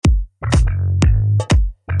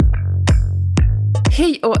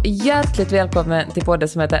Hej och hjärtligt välkommen till podden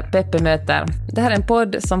som heter Peppe möter. Det här är en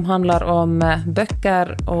podd som handlar om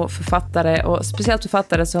böcker och författare och speciellt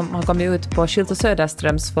författare som har kommit ut på Schildt &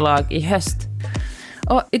 Söderströms förlag i höst.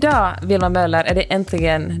 Och idag, Vilma Möller, är det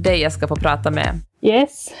äntligen dig jag ska få prata med.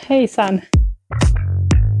 Yes, hejsan.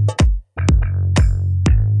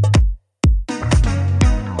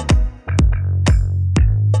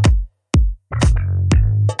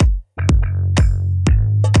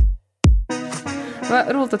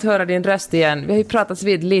 Vad roligt att höra din röst igen. Vi har ju pratats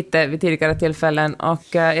lite vid tidigare tillfällen och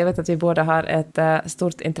jag vet att vi båda har ett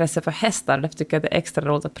stort intresse för hästar. Därför tycker jag att det är extra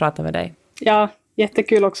roligt att prata med dig. Ja,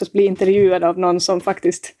 jättekul också att bli intervjuad av någon som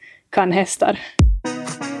faktiskt kan hästar.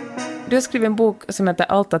 Du har skrivit en bok som heter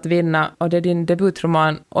Allt att vinna och det är din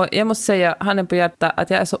debutroman. Och jag måste säga, handen på hjärtat, att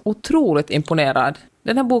jag är så otroligt imponerad.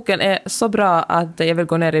 Den här boken är så bra att jag vill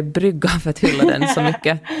gå ner i bryggan för att hylla den så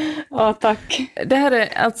mycket. Ja, tack. Det här är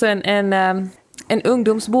alltså en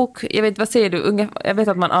ungdomsbok. Jag vet, vad säger du? Jag vet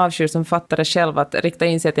att man avskyr som författare själv att rikta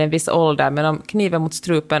in sig till en viss ålder, men om kniven mot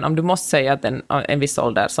strupen, om du måste säga att en viss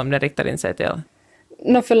ålder som den riktar in sig till.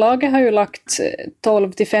 Förlaget har ju lagt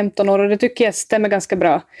 12 till 15 år och det tycker jag stämmer ganska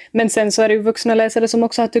bra. Men sen så är det ju vuxna läsare som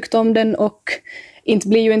också har tyckt om den och inte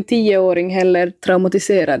blir ju en 10-åring heller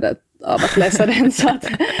traumatiserad av att läsa den. Så att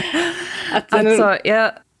alltså,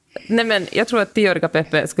 jag tror att 10-åriga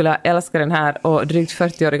Peppe skulle älska den här och drygt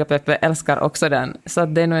 40-åriga Peppe älskar också den. Så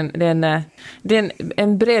att det är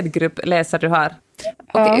en bred grupp läsare du har.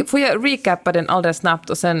 Ja. Okej, får jag recappa den alldeles snabbt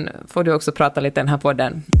och sen får du också prata lite här på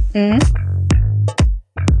den. Mm.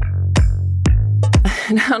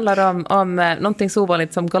 Det handlar om någonting så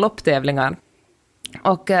ovanligt som galopptävlingar.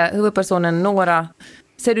 Och huvudpersonen Nora.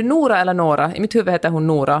 Säger du Nora eller Nora? I mitt huvud heter hon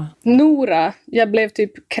Nora. Nora. Jag blev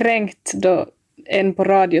typ kränkt då en på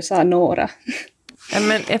radio sa Nora. Ja,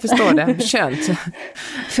 men jag förstår det. Skönt.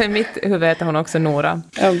 För mitt huvud heter hon också Nora.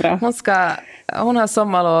 Ja, bra. Hon har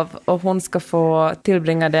sommarlov och hon ska få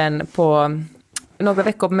tillbringa den på några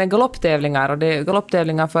veckor med galopptävlingar. Och det är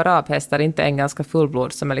galopptävlingar för arabhästar, inte engelska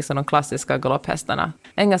fullblod som är liksom de klassiska galopphästarna.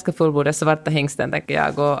 Engelska fullblod är svarta hingsten, tänker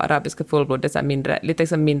jag, och arabiska fullblod är så här lite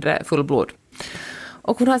liksom mindre fullblod.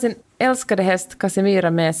 Och hon har sin älskade häst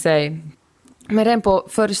Casimira med sig. Men redan på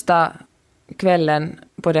första kvällen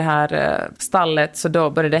på det här stallet så då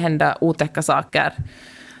började det hända otäcka saker.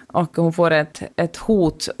 Och hon får ett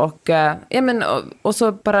hot och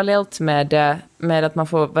så parallellt med att man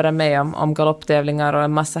får vara med om galopptävlingar och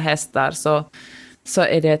en massa hästar så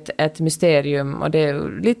är det ett mysterium och det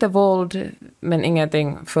är lite våld men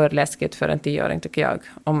ingenting för läskigt för en 10-åring tycker jag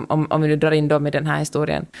om vi nu drar in dem i den här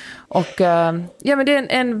historien. Och men det är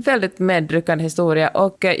en väldigt medryckande historia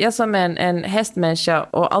och jag som en hästmänniska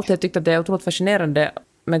och alltid tyckt att det är otroligt fascinerande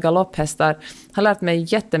med galopphästar har lärt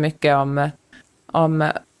mig jättemycket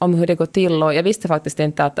om hur det går till och jag visste faktiskt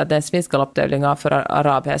inte att det är en svensk galopptävling för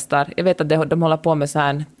arabhästar. Jag vet att de håller på med så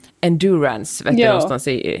här endurance vet du, någonstans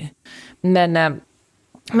i.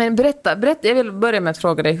 Men berätta, jag vill börja med att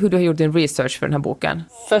fråga dig hur du har gjort din research för den här boken.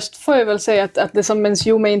 Först får jag väl säga att det som ens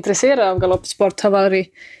gjorde mig intresserad av galoppsport har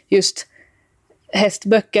varit just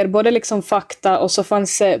hästböcker, både liksom fakta och så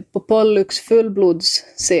fanns det på Pollux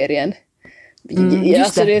fullblodsserien.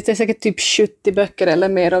 Alltså det är säkert typ 70 böcker eller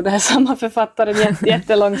mer av det här samma författaren,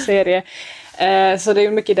 jättelång serie. Så det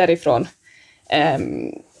är mycket därifrån.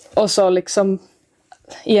 Och så liksom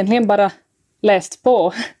egentligen bara läst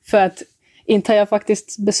på för att inte har jag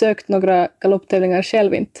faktiskt besökt några galopptävlingar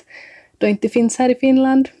själv inte. Då inte finns här i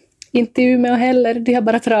Finland. Inte i Umeå heller, det har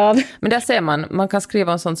bara trav. Men där ser man kan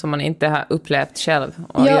skriva om sånt som man inte har upplevt själv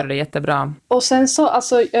och göra det jättebra. Och sen så,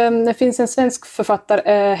 alltså, det finns en svensk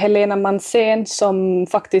författare, Helena Mansén, som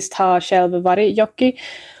faktiskt har själv varit jockey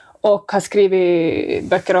och har skrivit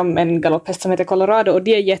böcker om en galopphäst som heter Colorado och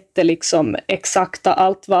det är liksom exakta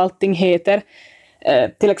allt vad allting heter.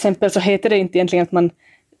 Till exempel så heter det inte egentligen att man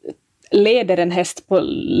leder en häst på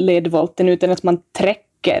ledvolten utan att man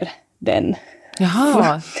träcker den.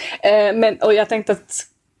 Jaha. Och jag tänkte att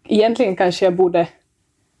egentligen kanske jag borde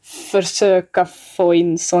försöka få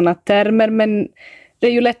in såna termer men det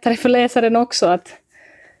är ju lättare för läsaren också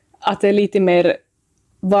att det är lite mer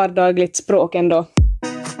vardagligt språk ändå.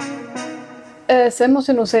 Sen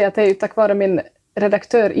måste jag nog säga att det är ju tack vare min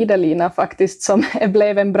redaktör Ida-Lina faktiskt som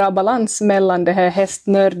blev en bra balans mellan det här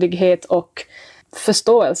hästnördighet och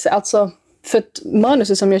förståelse. Alltså, för att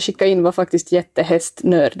manuset som jag skickade in var faktiskt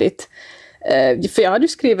jättehästnördigt. För jag hade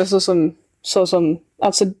skrivit så som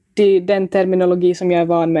alltså den terminologi som jag är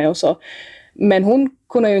van med och så. Men hon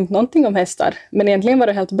kunde ju inte någonting om hästar. Men egentligen var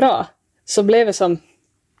det helt bra. Så blev det som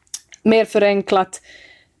mer förenklat.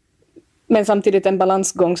 Men samtidigt en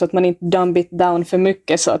balansgång så att man inte dumb it down för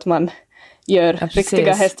mycket så att man gör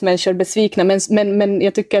riktiga hästmänniskor besvikna. Men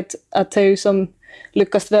jag tycker att det är ju som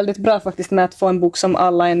lyckas väldigt bra faktiskt med att få en bok som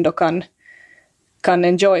alla ändå kan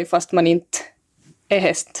enjoy fast man inte är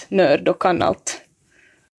hästnörd och kan allt.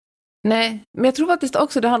 Nej, men jag tror faktiskt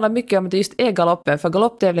också det handlar mycket om att det just är galoppen, för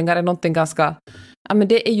galopptävlingar är någonting ganska, ja men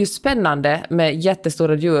det är ju spännande med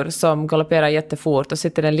jättestora djur som galopperar jättefort och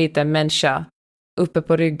sitter en liten människa uppe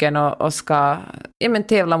på ryggen och ska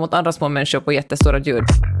tävla mot andra små människor på jättestora djur.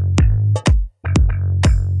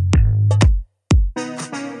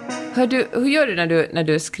 Hur gör du när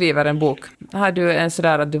du skriver en bok? Har du en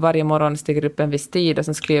sådär att du varje morgon stiger upp en viss tid och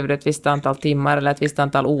sen skriver du ett visst antal timmar eller ett visst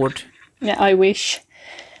antal ord? Yeah, I wish.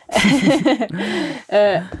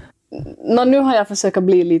 Nu har jag försökt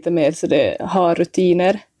bli lite mer så det har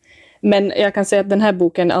rutiner. Men jag kan säga att den här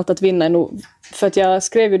boken, Allt att vinna, är nog, för att jag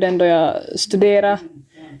skrev ju den då jag studerade,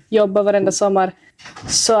 jobbade varenda sommar.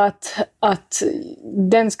 Så att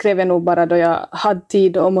den skrev jag nog bara då jag hade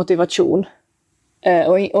tid och motivation.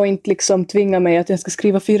 Och inte liksom tvinga mig att jag ska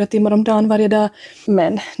skriva 4 timmar om dagen varje dag.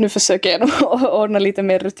 Men nu försöker jag nog ordna lite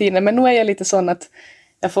mer rutiner. Men nu är jag lite sån att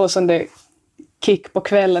jag får sån där kick på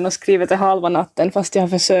kvällen och skriver till halva natten fast jag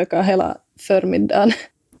försöker hela förmiddagen.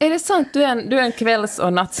 Är det sant? Du är en kvälls-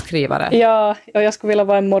 och nattskrivare? Ja, jag skulle vilja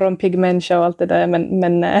vara en morgonpigg människa och allt det där,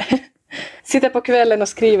 men sitter på kvällen och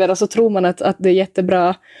skriver och så tror man att det är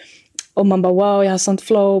jättebra. Och man bara wow, jag har sånt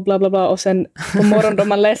flow, bla bla bla. Och sen på morgonen då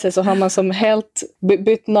man läser så har man som helt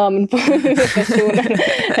bytt namn på personen.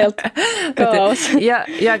 Helt kaos.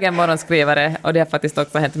 Jag är en morgonskrivare och det har faktiskt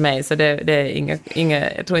också hänt mig. Så det är inget,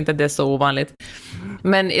 jag tror inte att det är så ovanligt.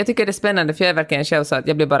 Men jag tycker det är spännande för jag är verkligen själv så att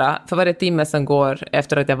jag blir bara, för varje timme som går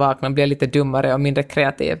efter att jag vaknar blir jag lite dummare och mindre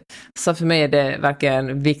kreativ. Så för mig är det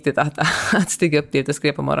verkligen viktigt att stiga upp dit och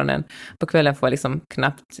skriva på morgonen. På kvällen får jag liksom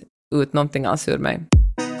knappt ut någonting alls ur mig.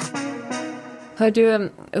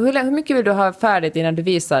 Hur mycket vill du ha färdigt innan du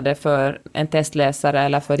visar det för en testläsare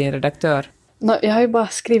eller för din redaktör? Jag har ju bara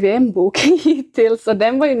skrivit en bok hittills och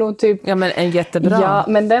den var ju nog typ... Ja, men en jättebra. Ja,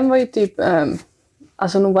 men den var ju typ...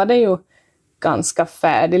 alltså nu var det ju ganska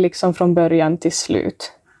färdig liksom från början till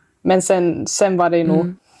slut. Men sen var det ju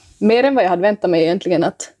nog mer än vad jag hade väntat mig egentligen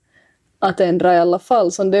att ändra i alla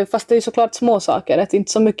fall. Fast det är ju såklart små saker, att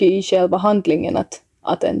inte så mycket i själva handlingen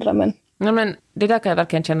att ändra, men... Ja, men det där kan jag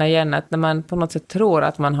verkligen känna igen, att när man på något sätt tror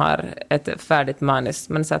att man har ett färdigt manus,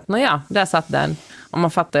 men så att, där satt den. Och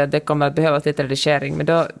man fattar att det kommer att behövas lite redigering, men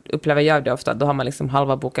då upplever jag det ofta att då har man liksom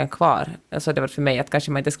halva boken kvar. Så det var för mig att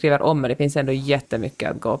kanske man inte skriver om, men det finns ändå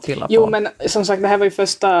jättemycket att gå och pilla på. Jo, men som sagt, det här var ju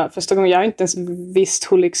första gången jag inte ens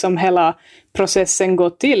visst hur liksom hela processen går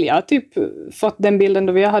till. Jag har typ fått den bilden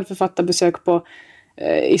då vi hade författarbesök på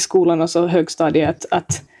i skolan och så högstadiet,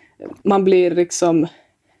 att man blir liksom...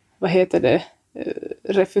 vad heter det,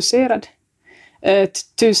 refuserad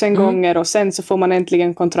 1000 gånger och sen så får man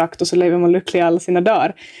äntligen kontrakt och så lever man lycklig alla sina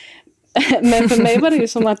dagar. Men för mig var det ju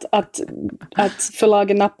som att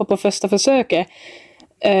förlagen nappade på första försöket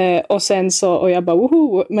och sen så, och jag bara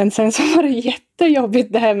woho, men sen så var det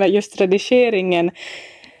jättejobbigt det här med just redigeringen.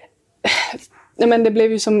 Men det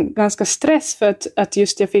blev ju som ganska stress för att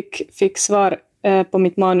just jag fick svar på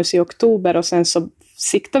mitt manus i oktober och sen så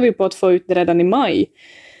siktade vi på att få ut det redan i maj.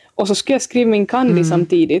 Och så skulle jag skriva min kandi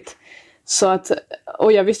samtidigt. Så att,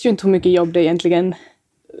 och jag visste ju inte hur mycket jobb det egentligen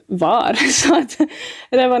var. Så att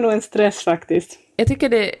det var nog en stress faktiskt. Jag tycker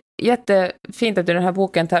det är jättefint att du i den här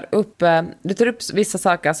boken tar upp vissa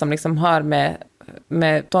saker som liksom har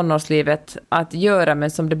med tonårslivet att göra,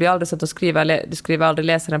 men som det blir aldrig så att du skriver aldrig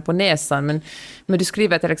läsaren på näsan. Men du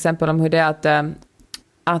skriver till exempel om hur det är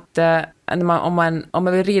att om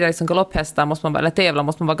man vill rida liksom galopphästar eller tävla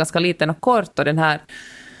måste man vara ganska liten och kort, och den här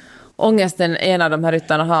ångesten en av de här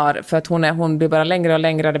ryttarna har för att hon blir bara längre och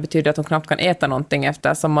längre, det betyder att hon knappt kan äta någonting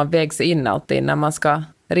eftersom man vägs in alltid när man ska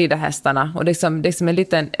rida hästarna. Och det är som en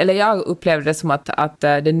liten, eller jag upplevde det som att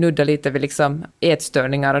det nuddar lite vid liksom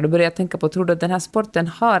ätstörningar, och då började jag tänka på, tror du att den här sporten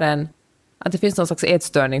har att det finns någon slags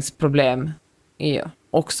ätstörningsproblem i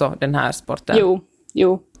också den här sporten?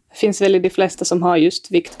 Jo. Det finns väl i de flesta som har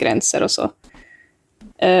just viktgränser och så.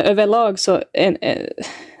 Överlag så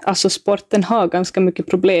alltså sporten har ganska mycket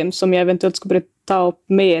problem som jag eventuellt skulle börja ta upp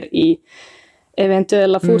mer i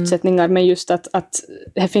eventuella fortsättningar, men just att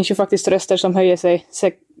det finns ju faktiskt röster som höjer sig,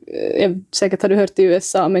 säkert har du hört i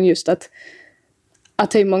USA, men just att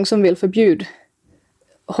det är många som vill förbjuda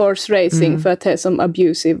horse racing för att det är som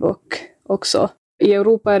abusive och också. I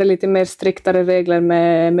Europa är det lite mer striktare regler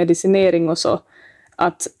med medicinering och så.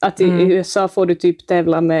 Att i USA får du typ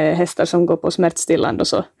tävla med hästar som går på smärtstillande och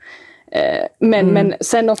så. Men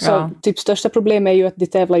sen också, typ största problemet är ju att de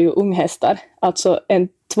tävlar ju unghästar. Alltså en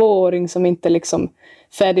 2-åring som inte liksom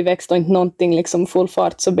färdigväxt och inte någonting liksom full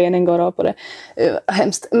fart så benen går av på det.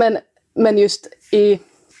 Hemskt. Men just i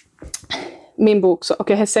min bok så,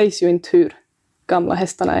 okej, här sägs ju inte hur gamla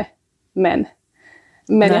hästarna är. Men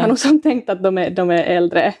jag har nog som tänkt att de är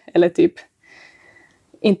äldre. Eller typ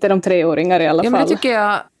inte de 3-åringar i alla fall. Men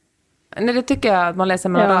det tycker jag att man läser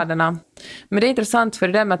mellan raderna. Men det är intressant för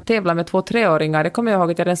det där med att tävla med 2-3-åringar. Det kommer jag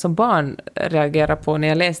ihåg att jag redan som barn reagerade på när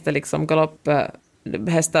jag läste liksom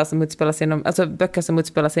galopphästar som utspelar sig inom, alltså böcker som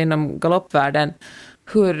utspelar sig inom galoppvärlden.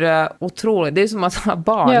 Hur otroligt, det är som att ha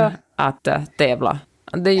barn att tävla.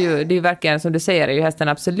 Det är ju verkligen, som du säger, är ju hästen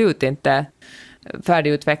absolut inte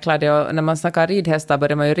färdigutvecklade, och när man snackar ridhästar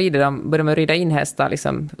börjar man ju rida in hästar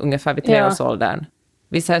liksom ungefär vid 3-årsåldern.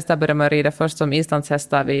 Vissa hästar börjar man rida först som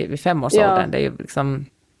islandshästar vid 5-årsåldern. Det är ju liksom...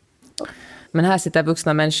 Men här sitter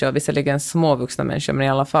vuxna människor, visserligen små vuxna människor, men i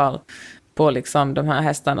alla fall på liksom de här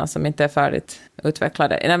hästarna som inte är färdigt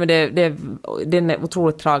utvecklade. Nej, men det är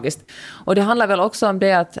otroligt tragiskt. Och det handlar väl också om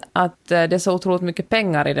det att det är så otroligt mycket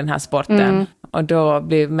pengar i den här sporten. Och då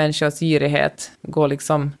blir människors girighet går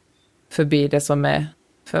liksom förbi det som är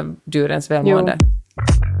för djurens välmående. Jo.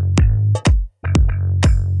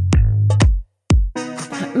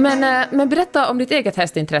 Men berätta om ditt eget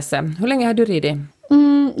hästintresse. Hur länge har du ridit?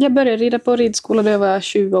 Jag började rida på ridskola då jag var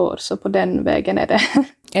 20 år, så på den vägen är det.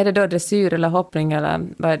 Är det då dressyr eller hoppning, eller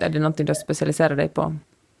är det någonting du specialiserar dig på?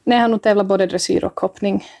 Nej, jag har nog tävlat både dressyr och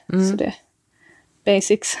hoppning. Så det är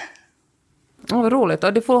basics. Vad roligt.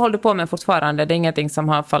 Och det håller du på med fortfarande? Det är ingenting som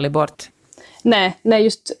har fallit bort? Nej,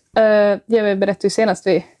 just jag berättade ju senast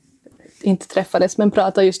vi inte träffades, men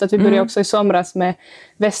pratade just att vi började också i somras med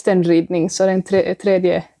westernridning, så det är en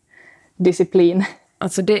tredje disciplin.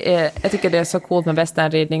 Alltså jag tycker det är så coolt med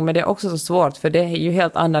westernridning, men det är också så svårt, för det är ju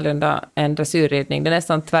helt annorlunda än dressyrridning. Det är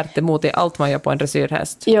nästan tvärt emot i allt man gör på en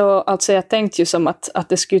dressyrhäst. Ja, alltså jag tänkte ju som att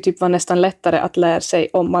det skulle typ vara nästan lättare att lära sig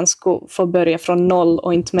om man skulle få börja från noll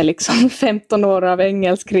och inte med liksom 15 år av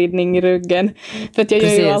engelsk ridning i ryggen. För att jag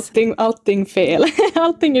gör ju allting fel.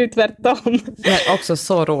 Allting är ju tvärtom. Men också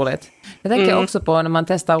så roligt. Jag tänker också på när man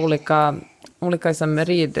testar olika liksom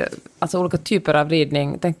olika typer av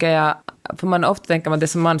ridning, tänker jag, för ofta tänker man det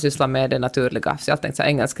som man sysslar med är det naturliga. Så jag tänkte så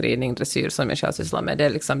engelsk ridning, dressyr som jag själv sysslar med, det är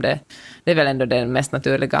liksom det är väl ändå det mest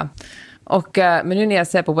naturliga. Men nu när jag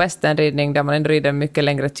ser på westernridning där man ändå rider mycket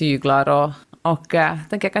längre tyglar och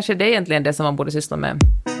tänker jag kanske det är egentligen det som man borde syssla med.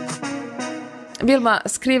 Vilma,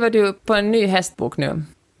 skriver du på en ny hästbok nu?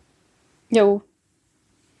 Jo.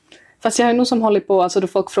 Fast jag har nog som hållit på, alltså då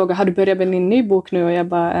folk frågar, har du börjat med din ny bok nu? Och jag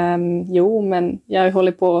bara, jo, men jag har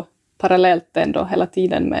hållit på parallellt ändå hela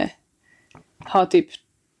tiden med, har typ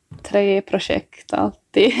 3 projekt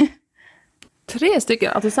alltid. 3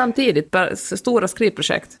 stycken, alltså samtidigt, stora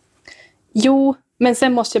skrivprojekt? Jo, men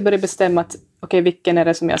sen måste jag börja bestämma att okej, vilken är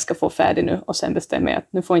det som jag ska få färdig nu? Och sen bestämmer jag att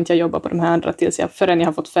nu får inte jag jobba på de här andra förrän jag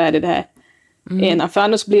har fått färdig det här ena. För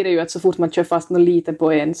annars blir det ju att så fort man kör fast något lite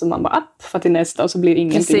på en så man bara för till nästa och så blir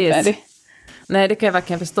ingenting färdig. Nej, det kan jag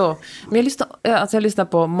verkligen förstå. Men jag lyssnar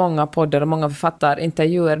på många poddar och många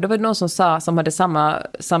författarintervjuer. Det var någon som hade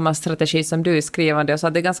samma strategi som du i skrivande och sa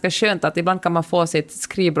att det är ganska skönt att ibland kan man få sitt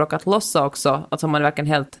skrivbråk att lossa också. Alltså man är verkligen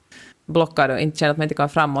helt blockad och inte känner att man inte kommer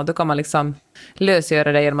framåt. Då kan man liksom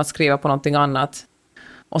lösgöra det genom att skriva på någonting annat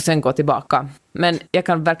och sen gå tillbaka. Men jag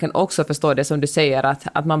kan verkligen också förstå det som du säger,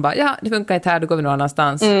 att man bara, det funkar inte här, då går vi någon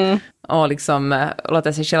annanstans. Och liksom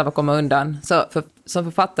låter sig själva komma undan. Så som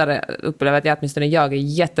författare upplever jag åtminstone jag är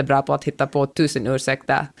jättebra på att hitta på 1000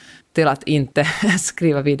 ursäkter till att inte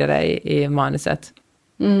skriva vidare i manuset.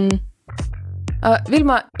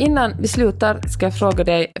 Vilma, innan vi slutar ska jag fråga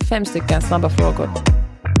dig 5 stycken snabba frågor.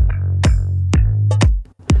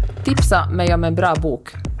 Tipsa mig om en bra bok.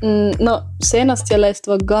 Senast jag läste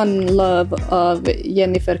var Gun Love av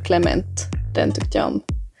Jennifer Clement. Den tyckte jag om.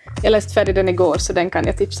 Jag läste färdig den igår, så den kan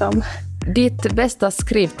jag tipsa om. Ditt bästa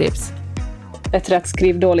skrivtips? Bättre att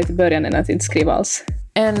skriva dåligt i början än att inte skriva alls.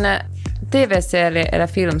 En tv-serie eller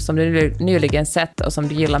film som du nyligen sett och som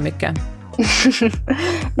du gillar mycket?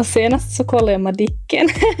 Senast så kollade jag Madicken.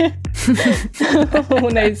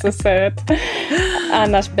 Hon är ju så söt.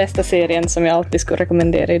 Annars bästa serien som jag alltid skulle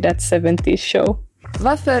rekommendera är That 70's Show.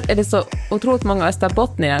 Varför är det så otroligt många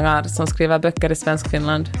österbottningar som skriver böcker i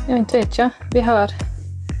Svenskfinland? Jag inte vet jag. Vi har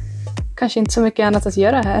kanske inte så mycket annat att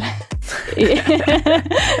göra här.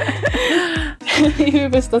 I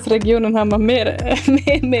huvudstadsregionen har man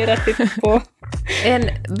mer att titta på. En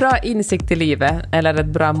bra insikt i livet eller ett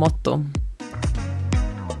bra motto?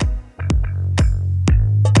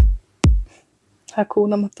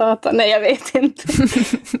 Hakuna Matata. Nej, jag vet inte.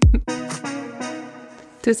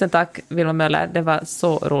 Tusen tack Vilma Möller, det var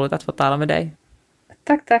så roligt att få tala med dig.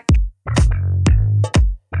 Tack, tack.